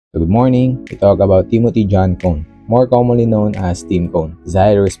So good morning. We talk about Timothy John Cone, more commonly known as Tim Cone. He's a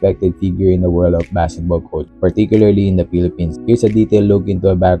highly respected figure in the world of basketball coach, particularly in the Philippines. Here's a detailed look into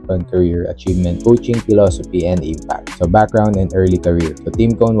a background, career, achievement, coaching philosophy, and impact. So background and early career. So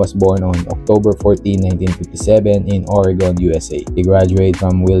Tim Cone was born on October 14, 1957 in Oregon, USA. He graduated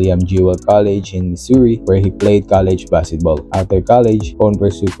from William Jewell College in Missouri, where he played college basketball. After college, Cone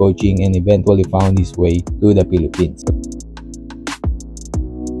pursued coaching and eventually found his way to the Philippines.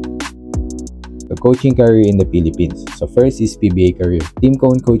 The coaching career in the Philippines. So first is PBA career. Tim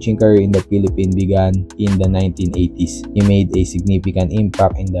Cone coaching career in the Philippines began in the 1980s. He made a significant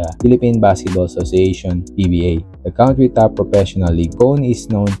impact in the Philippine Basketball Association (PBA), the country top professional league. Cone is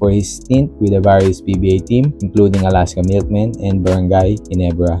known for his stint with the various PBA teams, including Alaska Milkmen and Barangay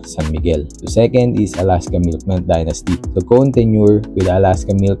Ginebra San Miguel. The second is Alaska Milkmen dynasty. The Cone tenure with the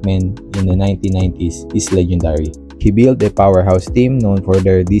Alaska Milkmen in the 1990s is legendary. He built a powerhouse team known for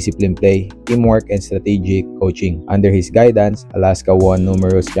their disciplined play, teamwork, and strategic coaching. Under his guidance, Alaska won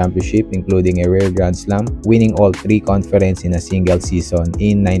numerous championships, including a rare Grand Slam, winning all three conferences in a single season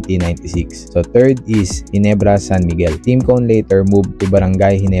in 1996. So third is Ginebra San Miguel. Tim Cone later moved to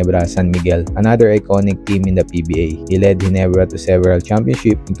Barangay Ginebra San Miguel, another iconic team in the PBA. He led Ginebra to several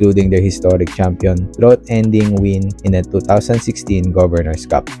championships, including their historic champion, drought-ending win in the 2016 Governor's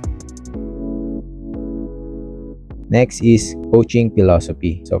Cup. Next is coaching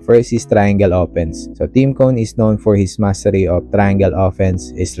philosophy. So first is triangle offense. So Tim Cone is known for his mastery of triangle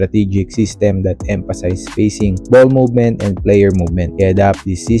offense, a strategic system that emphasizes spacing, ball movement, and player movement. He adapted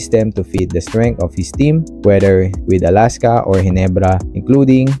this system to fit the strength of his team, whether with Alaska or Ginebra,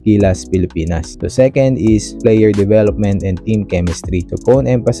 including Gilas Pilipinas. The second is player development and team chemistry. So Cone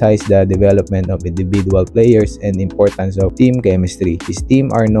emphasized the development of individual players and importance of team chemistry. His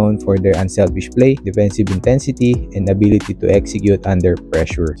team are known for their unselfish play, defensive intensity, and ability to execute under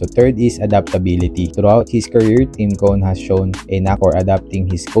pressure. So third is adaptability. Throughout his career, Tim Cone has shown a knack for adapting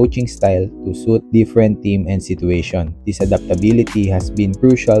his coaching style to suit different team and situation. This adaptability has been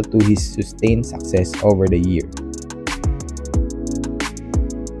crucial to his sustained success over the years.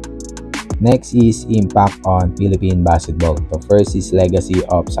 Next is impact on Philippine basketball. So first is legacy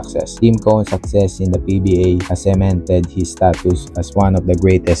of success. Tim Cone's success in the PBA has cemented his status as one of the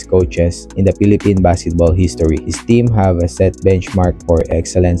greatest coaches in the Philippine basketball history. His team have a set benchmark for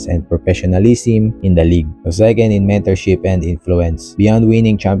excellence and professionalism in the league. The second in mentorship and influence. Beyond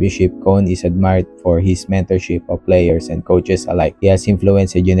winning championship, Cone is admired for his mentorship of players and coaches alike. He has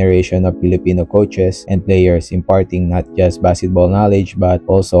influenced a generation of Filipino coaches and players, imparting not just basketball knowledge but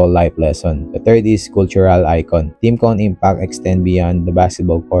also life lessons. The third is cultural icon. Tim Cone impact extend beyond the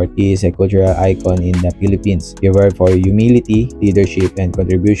basketball court. He is a cultural icon in the Philippines, revered for humility, leadership, and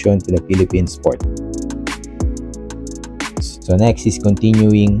contribution to the Philippine sport. So next is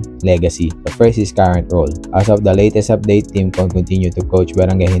continuing legacy. The first is current role. As of the latest update, Tim Cone continued to coach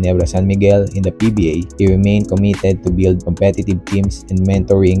Barangay Ginebra San Miguel in the PBA. He remained committed to build competitive teams and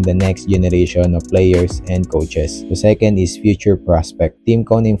mentoring the next generation of players and coaches. The second is future prospect. Tim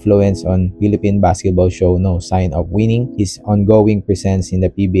Cone influence on Philippine basketball show no sign of winning. His ongoing presence in the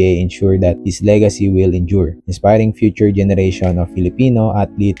PBA ensure that his legacy will endure, inspiring future generation of Filipino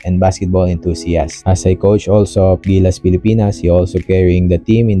athletes and basketball enthusiasts. As a coach also of Gilas Pilipinas, he also carrying the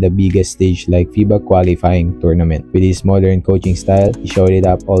team in the biggest stage like FIBA qualifying tournament. With his modern coaching style, he showed it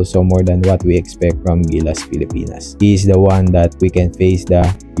up also more than what we expect from Gilas Pilipinas. He is the one that we can face the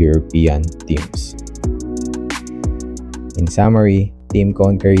European teams. In summary, Tim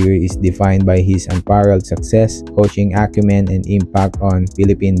Cone's career is defined by his unparalleled success, coaching acumen, and impact on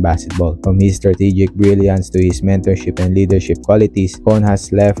Philippine basketball. From his strategic brilliance to his mentorship and leadership qualities, Cone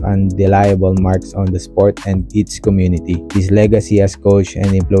has left undeniable marks on the sport and its community. His legacy as coach and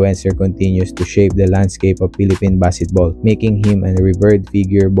influencer continues to shape the landscape of Philippine basketball, making him a revered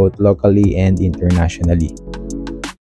figure both locally and internationally.